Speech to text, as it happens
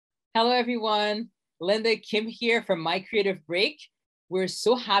Hello, everyone. Linda Kim here from My Creative Break. We're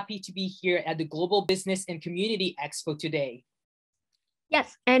so happy to be here at the Global Business and Community Expo today.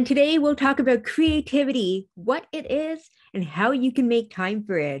 Yes, and today we'll talk about creativity, what it is, and how you can make time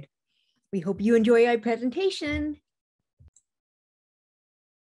for it. We hope you enjoy our presentation.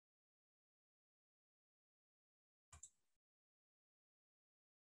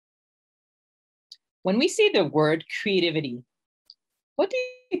 When we say the word creativity, what do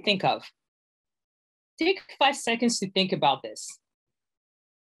you think of? Take 5 seconds to think about this.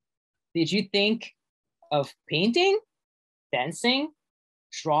 Did you think of painting, dancing,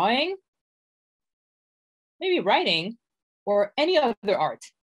 drawing, maybe writing, or any other art?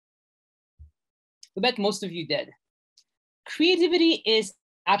 I bet most of you did. Creativity is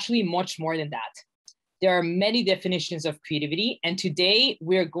actually much more than that. There are many definitions of creativity, and today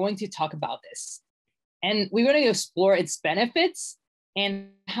we're going to talk about this. And we're going to explore its benefits and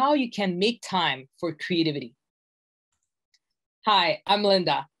how you can make time for creativity. Hi, I'm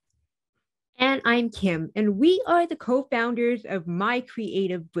Linda. And I'm Kim, and we are the co-founders of My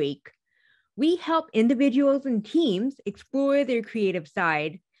Creative Break. We help individuals and teams explore their creative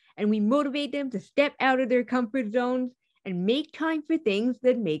side, and we motivate them to step out of their comfort zones and make time for things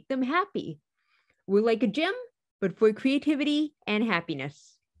that make them happy. We're like a gym, but for creativity and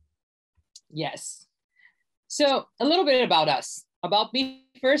happiness. Yes. So a little bit about us. About me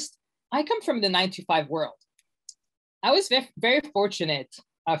first, I come from the 9-to-5 world. I was very fortunate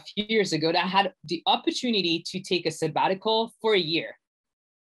a few years ago that I had the opportunity to take a sabbatical for a year.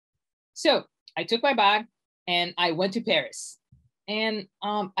 So I took my bag and I went to Paris. And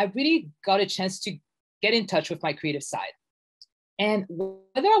I really got a chance to get in touch with my creative side. And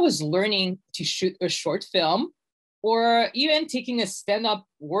whether I was learning to shoot a short film or even taking a stand-up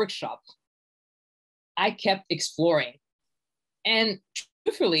workshop, I kept exploring. And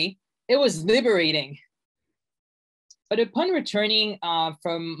truthfully, it was liberating. But upon returning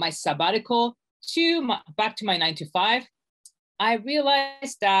from my sabbatical back to my 9-to-5, I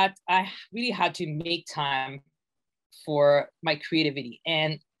realized that I really had to make time for my creativity.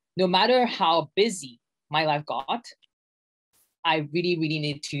 And no matter how busy my life got, I really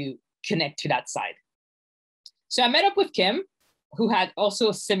need to connect to that side. So I met up with Kim, who had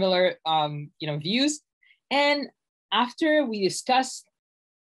also similar views. And after we discussed,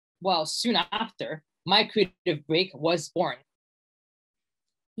 soon after, My Creative Break was born.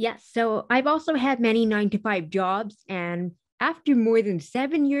 Yes, so I've also had many 9-to-5 jobs, and after more than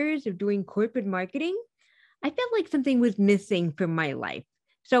 7 years of doing corporate marketing, I felt like something was missing from my life.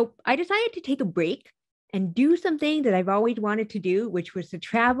 So I decided to take a break and do something that I've always wanted to do, which was to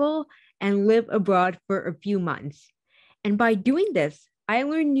travel and live abroad for a few months. And by doing this, I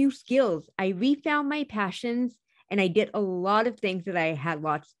learned new skills. I refound my passions, and I did a lot of things that I had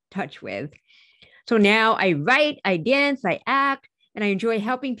lost touch with. So now I write, I dance, I act, and I enjoy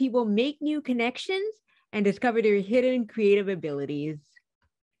helping people make new connections and discover their hidden creative abilities.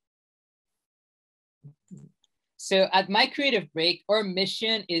 So at My Creative Break, our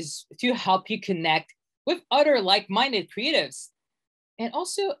mission is to help you connect with other like-minded creatives and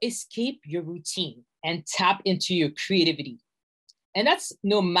also escape your routine and tap into your creativity. And that's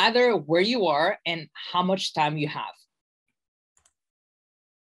no matter where you are and how much time you have.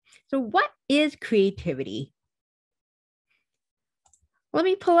 So what is creativity? Let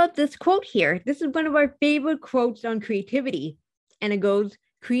me pull up this quote here. This is one of our favorite quotes on creativity. And it goes,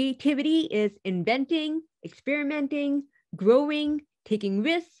 creativity is inventing, experimenting, growing, taking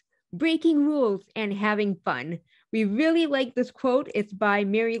risks, breaking rules, and having fun. We really like this quote. It's by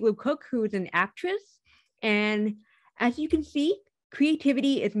Mary Lou Cook, who is an actress. And as you can see,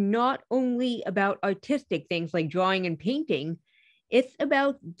 creativity is not only about artistic things like drawing and painting. It's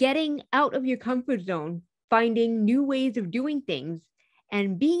about getting out of your comfort zone, finding new ways of doing things,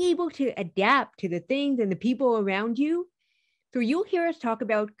 and being able to adapt to the things and the people around you. So you'll hear us talk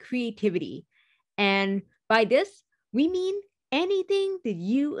about creativity. And by this, we mean anything that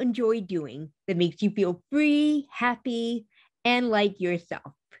you enjoy doing that makes you feel free, happy, and like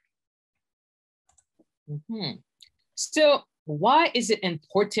yourself. Mm-hmm. So why is it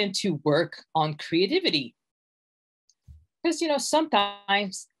important to work on creativity? Because,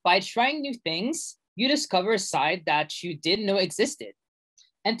 sometimes by trying new things, you discover a side that you didn't know existed.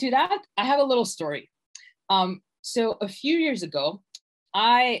 And to that, I have a little story. So a few years ago,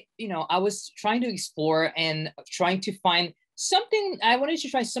 I was trying to explore and trying to find something. I wanted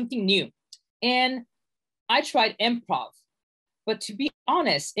to try something new. And I tried improv. But to be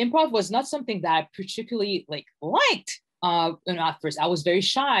honest, improv was not something that I particularly liked. At first, I was very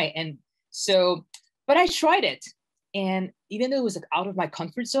shy. But I tried it. And even though it was like out of my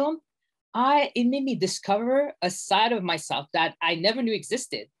comfort zone, it made me discover a side of myself that I never knew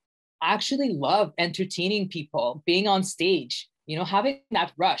existed. I actually love entertaining people, being on stage, having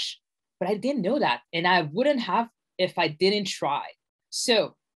that rush. But I didn't know that. And I wouldn't have if I didn't try.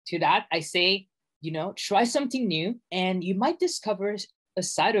 So to that, I say, try something new and you might discover a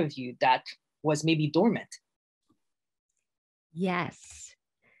side of you that was maybe dormant. Yes.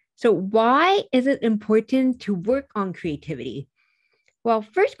 So, why is it important to work on creativity? Well,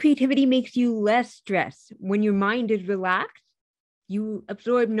 first, creativity makes you less stressed. When your mind is relaxed, you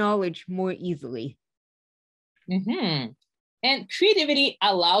absorb knowledge more easily. Mm-hmm. And creativity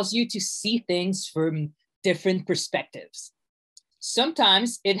allows you to see things from different perspectives.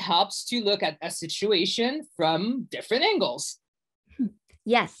 Sometimes it helps to look at a situation from different angles.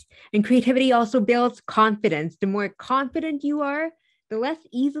 Yes. And creativity also builds confidence. The more confident you are, the less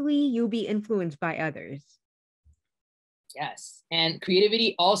easily you'll be influenced by others. Yes. And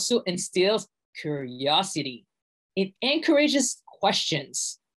creativity also instills curiosity. It encourages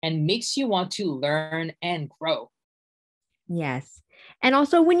questions and makes you want to learn and grow. Yes. And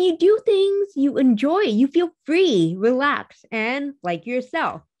also, when you do things you enjoy, you feel free, relaxed, and like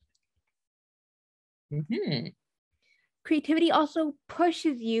yourself. Mm-hmm. Creativity also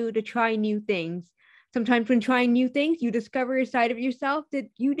pushes you to try new things. Sometimes, when trying new things, you discover a side of yourself that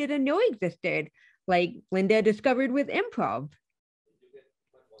you didn't know existed, like Linda discovered with improv.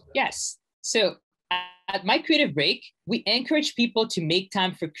 Yes. So at my creative break, we encourage people to make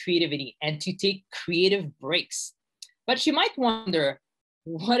time for creativity and to take creative breaks. But you might wonder,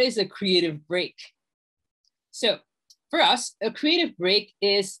 what is a creative break? So for us, a creative break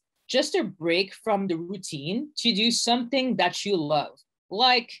is just a break from the routine to do something that you love,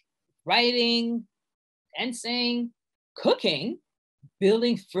 like writing, dancing, cooking,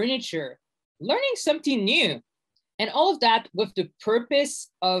 building furniture, learning something new, and all of that with the purpose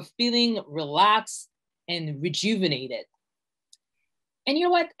of feeling relaxed and rejuvenated. And you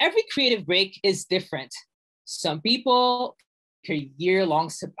know what? Every creative break is different. Some people take a year-long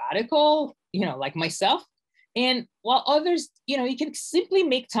sabbatical, like myself. And while others, you can simply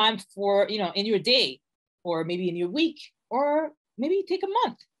make time for, in your day or maybe in your week or maybe take a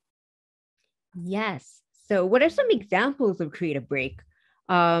month. Yes. So, what are some examples of creative break?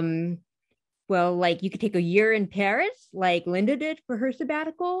 Um, well, like you could take a year in Paris, like Linda did for her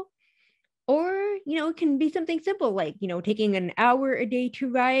sabbatical, or it can be something simple like taking an hour a day to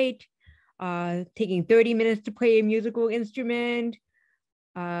write, taking 30 minutes to play a musical instrument,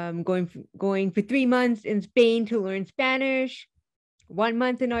 going for 3 months in Spain to learn Spanish, 1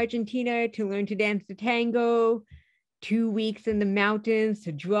 month in Argentina to learn to dance the tango, 2 weeks in the mountains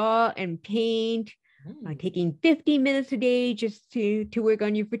to draw and paint, taking 50 minutes a day just to work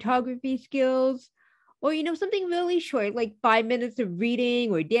on your photography skills, or something really short like 5 minutes of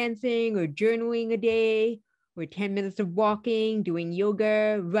reading or dancing or journaling a day, or 10 minutes of walking, doing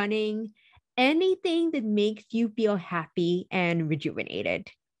yoga, running, anything that makes you feel happy and rejuvenated.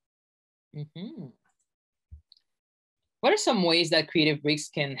 Mm-hmm. What are some ways that creative breaks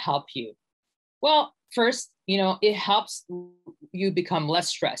can help you? Well, first, it helps you become less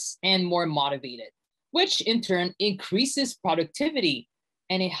stressed and more motivated, which in turn increases productivity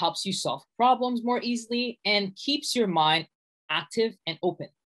and it helps you solve problems more easily and keeps your mind active and open.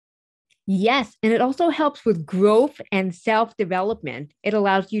 Yes, and it also helps with growth and self development. It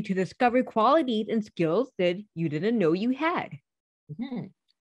allows you to discover qualities and skills that you didn't know you had. Mm-hmm.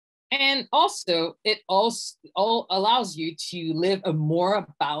 And also, it also all allows you to live a more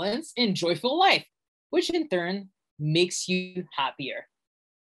balanced and joyful life, which in turn makes you happier.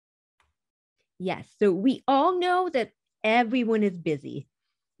 Yes, so we all know that everyone is busy.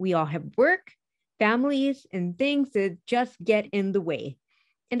 We all have work, families, and things that just get in the way.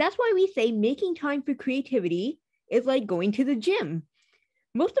 And that's why we say making time for creativity is like going to the gym.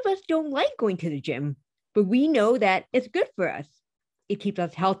 Most of us don't like going to the gym, but we know that it's good for us. It keeps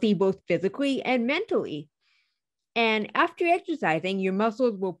us healthy both physically and mentally. And after exercising, your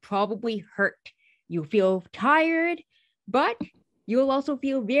muscles will probably hurt. You'll feel tired, but you'll also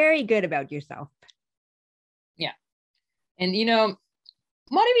feel very good about yourself. Yeah. And,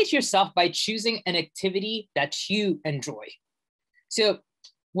 motivate yourself by choosing an activity that you enjoy. So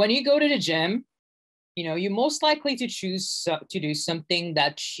when you go to the gym, you're most likely to choose to do something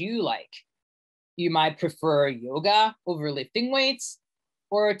that you like. You might prefer yoga over lifting weights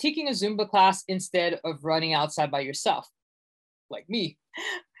or taking a Zumba class instead of running outside by yourself, like me.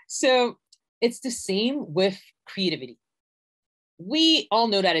 So it's the same with creativity. We all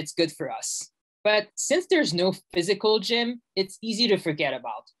know that it's good for us, but since there's no physical gym, it's easy to forget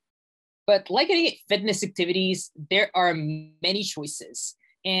about. But like any fitness activities, there are many choices.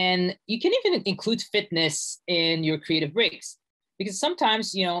 And you can even include fitness in your creative breaks because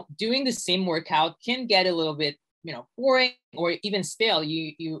sometimes, doing the same workout can get a little bit, boring or even stale.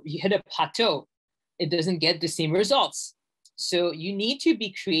 You hit a plateau. It doesn't get the same results. So you need to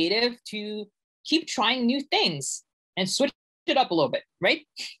be creative to keep trying new things and switch it up a little bit, right?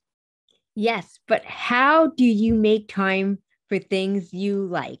 Yes, but how do you make time for things you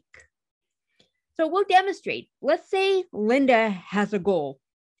like? So we'll demonstrate. Let's say Linda has a goal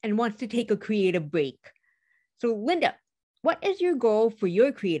and wants to take a creative break. So Linda, what is your goal for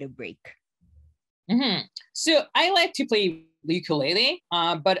your creative break? So I like to play ukulele,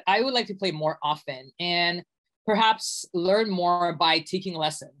 but I would like to play more often and perhaps learn more by taking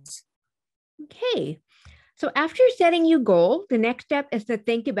lessons. Okay. So after setting your goal, the next step is to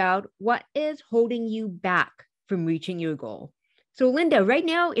think about what is holding you back from reaching your goal. So Linda, right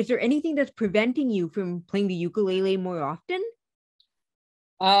now, is there anything that's preventing you from playing the ukulele more often?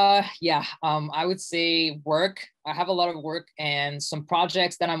 Yeah. I would say work. I have a lot of work and some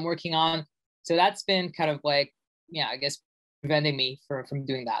projects that I'm working on. So that's been kind of like, yeah, I guess preventing me from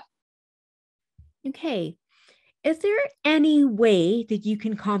doing that. Okay. Is there any way that you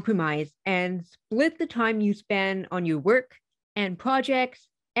can compromise and split the time you spend on your work and projects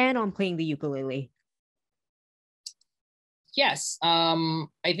and on playing the ukulele? Yes. I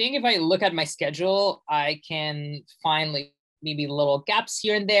think if I look at my schedule, I can find like maybe little gaps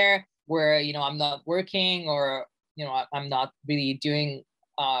here and there where, I'm not working or, I'm not really doing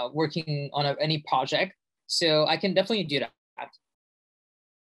working on any project. So I can definitely do that.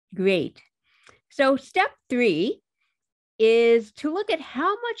 Great. So step 3 is to look at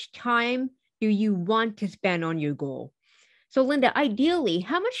how much time do you want to spend on your goal. So Linda, ideally,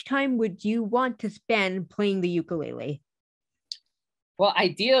 how much time would you want to spend playing the ukulele? Well,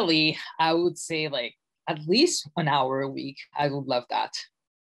 ideally, I would say like at least 1 hour a week. I would love that.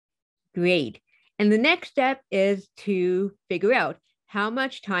 Great. And the next step is to figure out how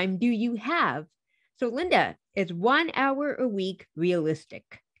much time do you have? So Linda, is 1 hour a week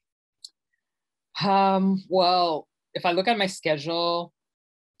realistic? Well, if I look at my schedule,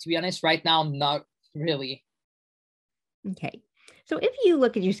 to be honest, right now, not really. Okay. So if you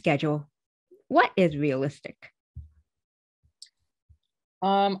look at your schedule, what is realistic?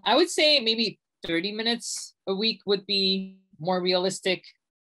 I would say maybe 30 minutes a week would be more realistic.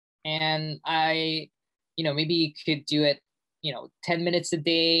 And I, maybe could do it, 10 minutes a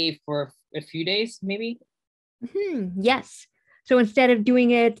day for a few days, maybe. Yes. So instead of doing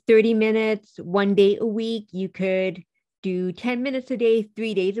it 30 minutes, 1 day a week, you could do 10 minutes a day,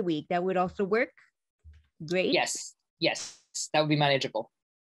 3 days a week. That would also work. Great. Yes, that would be manageable.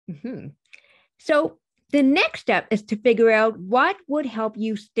 Mhm. So the next step is to figure out what would help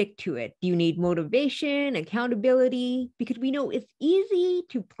you stick to it. Do you need motivation, accountability? Because we know it's easy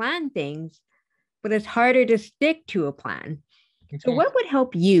to plan things, but it's harder to stick to a plan. So, Mhm. what would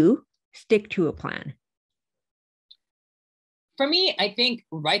help you stick to a plan? For me, I think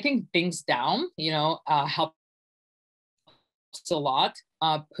writing things down, helps a lot.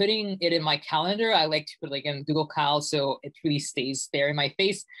 Putting it in my calendar, I like to put like in Google Cal, so it really stays there in my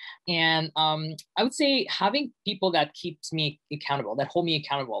face. And I would say having people that keeps me accountable, that hold me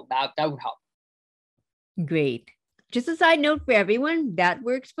accountable, that would help. Great. Just a side note for everyone, that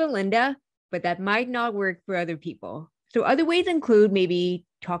works for Linda, but that might not work for other people. So, other ways include maybe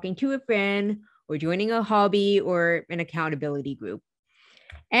talking to a friend or joining a hobby or an accountability group.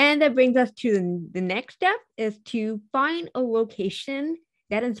 And that brings us to the next step is to find a location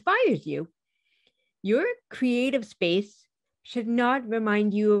that inspires you. Your creative space should not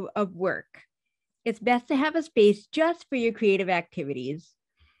remind you of work. It's best to have a space just for your creative activities.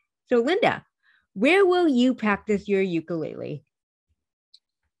 So, Linda, where will you practice your ukulele?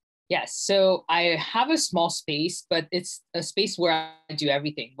 Yes, so I have a small space, but it's a space where I do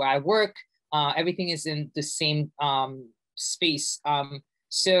everything, where I work. Everything is in the same space.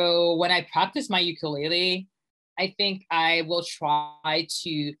 So when I practice my ukulele, I think I will try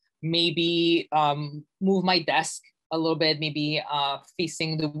to maybe move my desk a little bit, maybe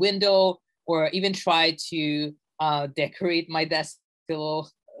facing the window, or even try to decorate my desk a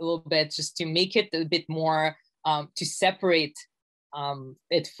little bit, just to make it a bit more to separate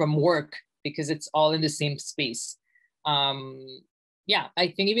it from work because it's all in the same space. Um, yeah, I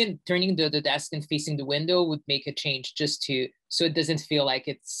think even turning the desk and facing the window would make a change just to so it doesn't feel like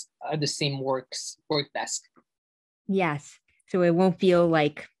it's the same work desk. Yes. So it won't feel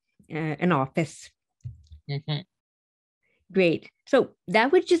like an office. Mm-hmm. Great. So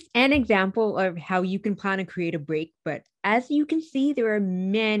that was just an example of how you can plan a creative break. But as you can see, there are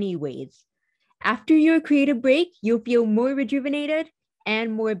many ways. After your creative break, you'll feel more rejuvenated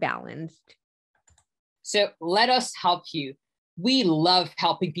and more balanced. So let us help you. We love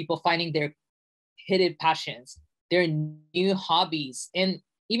helping people finding their hidden passions, their new hobbies, and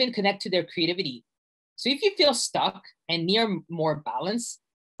even connect to their creativity. So if you feel stuck and need more balance,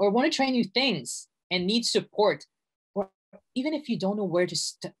 or want to try new things and need support, or even if you don't know where to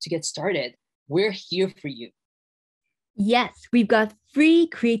get started, we're here for you. Yes, we've got free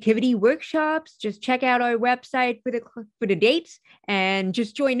creativity workshops. Just check out our website for the dates and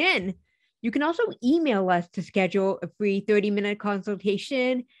just join in. You can also email us to schedule a free 30-minute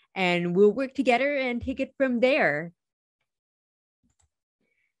consultation, and we'll work together and take it from there.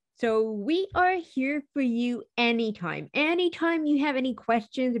 So we are here for you anytime. Anytime you have any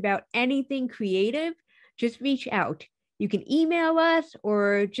questions about anything creative, just reach out. You can email us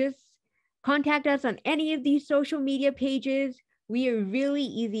or just contact us on any of these social media pages. We are really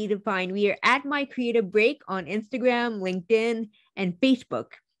easy to find. We are at My Creative Break on Instagram, LinkedIn, and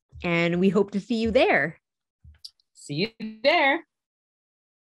Facebook. And we hope to see you there. See you there.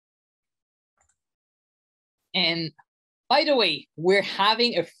 And by the way, we're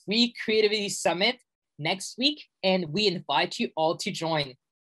having a free creativity summit next week, and we invite you all to join.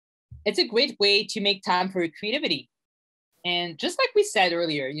 It's a great way to make time for creativity. And just like we said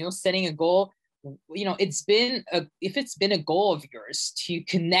earlier, setting a goal, if it's been a goal of yours to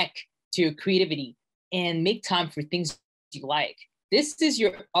connect to your creativity and make time for things you like, this is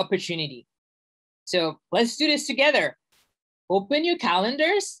your opportunity. So let's do this together. Open your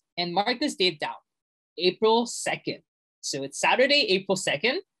calendars and mark this date down, April 2nd. So it's Saturday, April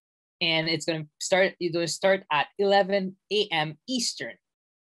 2nd, and it's going to start at 11 a.m. Eastern.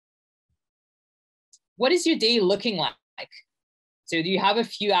 What is your day looking like? So do you have a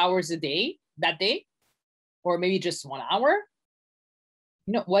few hours a day that day? Or maybe just 1 hour?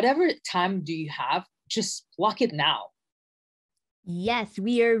 Whatever time do you have, just block it now. Yes,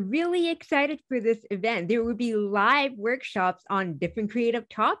 we are really excited for this event. There will be live workshops on different creative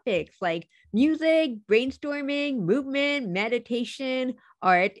topics like music, brainstorming, movement, meditation,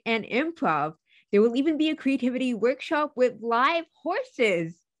 art, and improv. There will even be a creativity workshop with live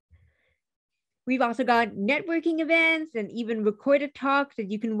horses. We've also got networking events and even recorded talks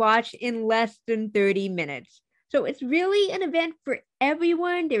that you can watch in less than 30 minutes. So it's really an event for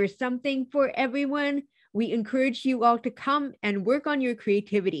everyone. There is something for everyone. We encourage you all to come and work on your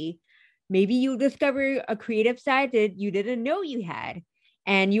creativity. Maybe you'll discover a creative side that you didn't know you had.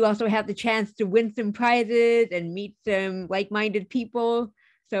 And you also have the chance to win some prizes and meet some like-minded people.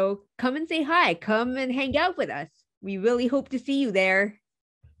 So come and say hi. Come and hang out with us. We really hope to see you there.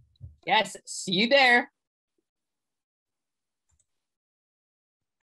 Yes, see you there.